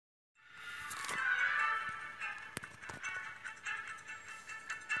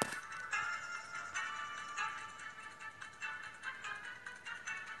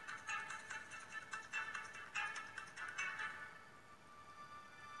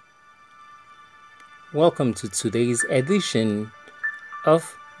Welcome to today's edition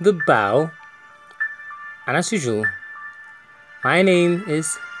of The Bow. And as usual, my name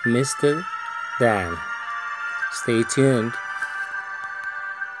is Mr. Dan. Stay tuned.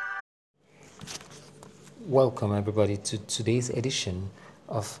 Welcome, everybody, to today's edition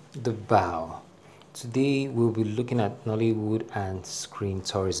of The Bow. Today, we'll be looking at Nollywood and Screen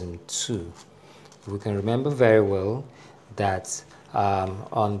Tourism 2. We can remember very well that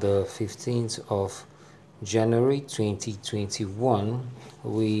on the 15th of January 2021,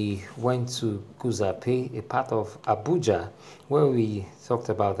 we went to Kuzape, a part of Abuja, where we talked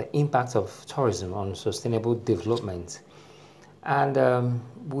about the impact of tourism on sustainable development. And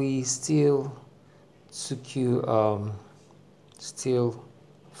we still took you still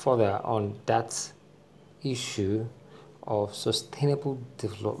further on that issue of sustainable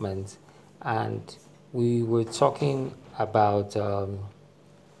development, and we were talking about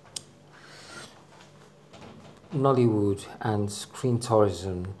Nollywood and screen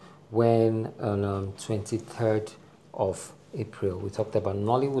tourism when on 23rd of April we talked about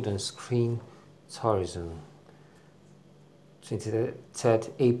Nollywood and screen tourism 23rd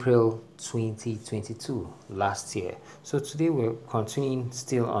April 2022 last year. So today we're continuing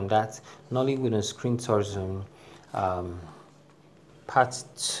still on that Nollywood and screen tourism um, part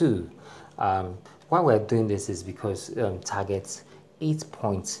 2. Why we're doing this is because target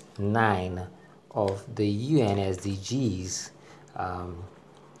 8.9 of the UN SDGs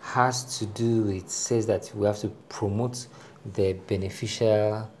has to do with, says that we have to promote the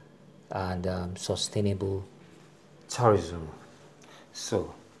beneficial and sustainable tourism.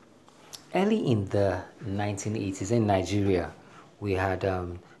 So, early in the 1980s in Nigeria, we had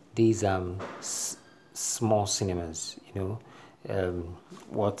these small cinemas,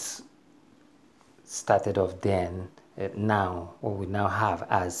 what started off then, now, what we now have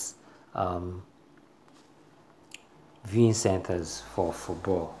as viewing centers for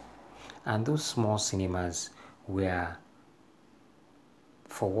football. And those small cinemas were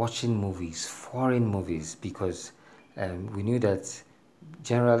for watching movies, foreign movies, because we knew that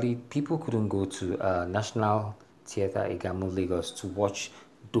generally people couldn't go to National Theatre Igamu Lagos to watch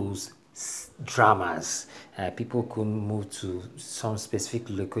those dramas. People couldn't move to some specific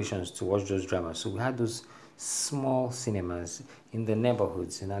locations to watch those dramas. So we had those small cinemas in the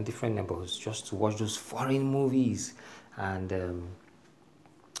neighborhoods, in our different neighborhoods, just to watch those foreign movies. And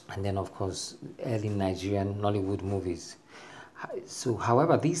then, of course, early Nigerian Nollywood movies. So,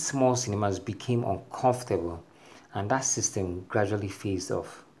 however, these small cinemas became uncomfortable, and that system gradually phased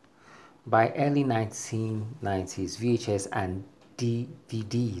off. By early 1990s, VHS and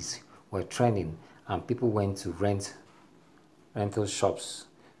DVDs were trending, and people went to rental shops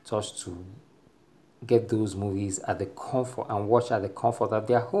just to get those movies at the comfort and watch at the comfort of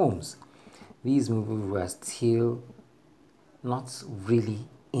their homes. These movies were still not really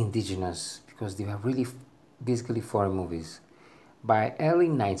indigenous because they were really basically foreign movies. By early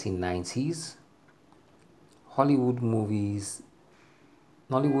 1990s, Hollywood movies,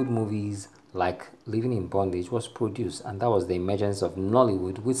 Nollywood movies like Living in Bondage was produced, and that was the emergence of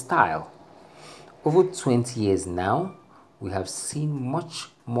Nollywood with style. Over 20 years now, we have seen much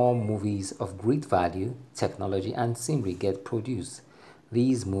more movies of great value, technology, and scenery get produced.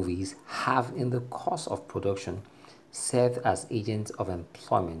 These movies have, in the course of production, served as agents of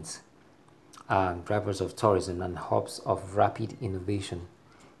employment, drivers of tourism, and hubs of rapid innovation.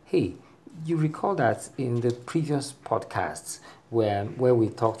 Hey, you recall that in the previous podcasts where we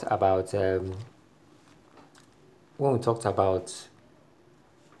talked about when we talked about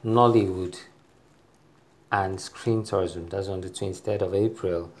Nollywood and screen tourism, that's on the 23rd of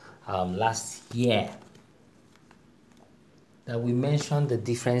April last year, that we mentioned the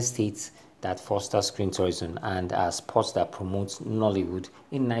different states that foster screen tourism and spots that promote Nollywood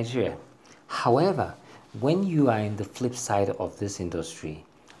in Nigeria. However, when you are in the flip side of this industry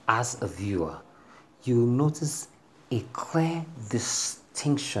as a viewer, you notice a clear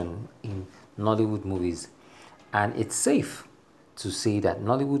distinction in Nollywood movies, and it's safe to say that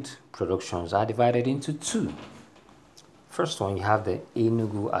Nollywood productions are divided into two. First one, you have the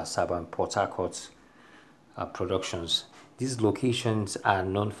Enugu, Asaba, and Port Harcourt productions. These locations are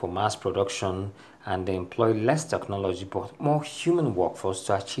known for mass production and they employ less technology but more human workforce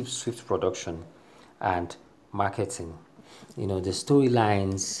to achieve swift production and marketing. The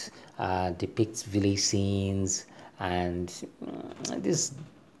storylines depict village scenes, and this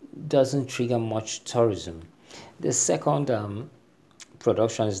doesn't trigger much tourism. The second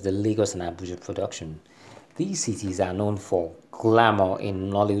production is the Lagos and Abuja production. These cities are known for glamour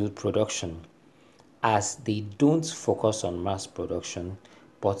in Nollywood production, as they don't focus on mass production,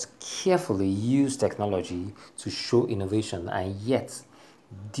 but carefully use technology to show innovation, and yet,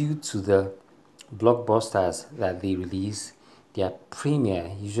 due to the blockbusters that they release, their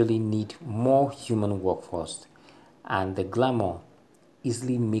premiere usually need more human workforce, and the glamour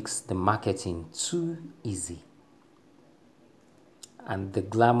easily makes the marketing too easy. And the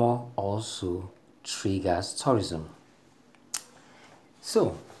glamour also triggers tourism.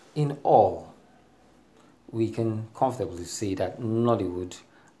 So, in all, we can comfortably say that Nollywood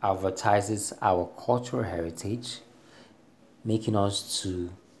advertises our cultural heritage, making us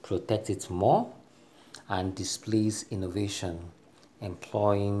to protect it more, and displays innovation,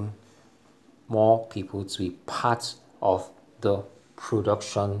 employing more people to be part of the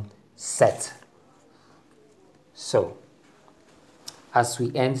production set. So, as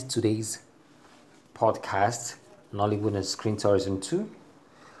we end today's podcast, Nollywood and Screen Tourism 2,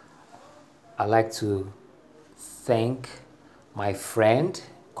 I'd like to thank my friend,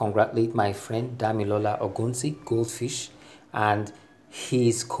 congratulate my friend Damilola Ogunsi Goldfish and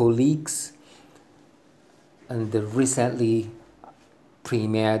his colleagues in the recently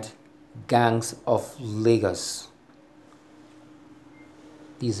premiered Gangs of Lagos.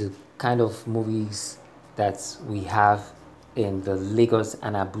 These are kind of movies that we have in the Lagos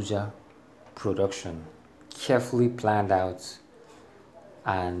and Abuja production, carefully planned out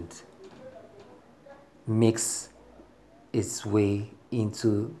and makes its way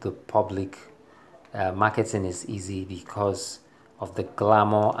into the public. Marketing is easy because of the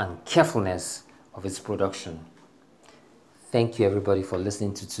glamour and carefulness of its production. Thank you, everybody, for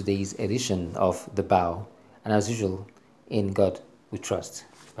listening to today's edition of The Bow. And as usual, in God we trust.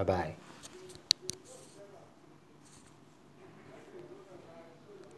 Bye bye.